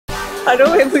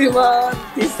Hello everyone,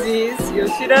 this is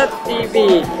Yoshida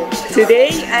TV. Today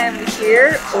I am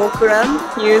here, Auckland,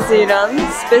 New Zealand.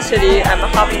 Especially I'm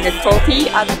having a coffee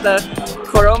at the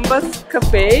Columbus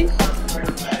Cafe.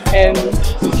 And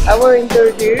I will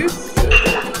introduce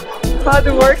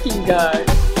hard-working guy.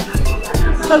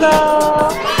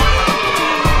 Ta-da!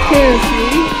 Can you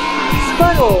see?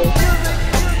 Sparrow.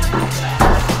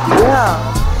 Yeah.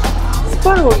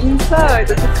 Sparrow inside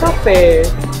the cafe,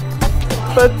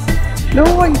 but no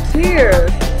one here.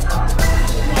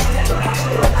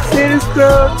 Sales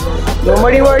clerk,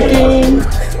 nobody working,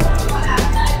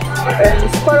 and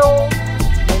Sparrow,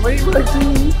 nobody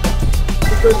working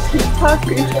because his park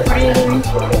is clean.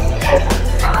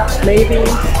 Maybe,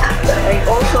 and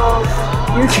also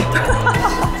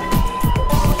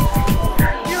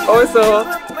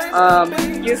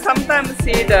you sometimes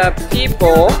see the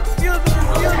people.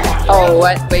 Oh,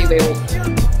 wait.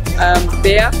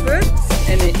 Barefoot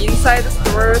and inside the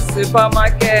store,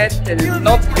 supermarket, and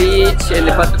not beach,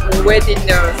 but waiting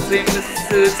their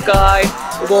swimsuits guy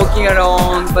walking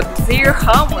around. But they're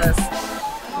harmless.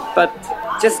 But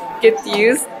just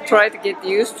try to get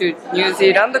used to New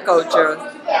Zealand culture.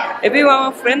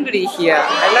 Everyone friendly here.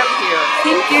 I love here.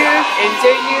 Thank you.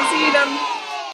 Enjoy New Zealand.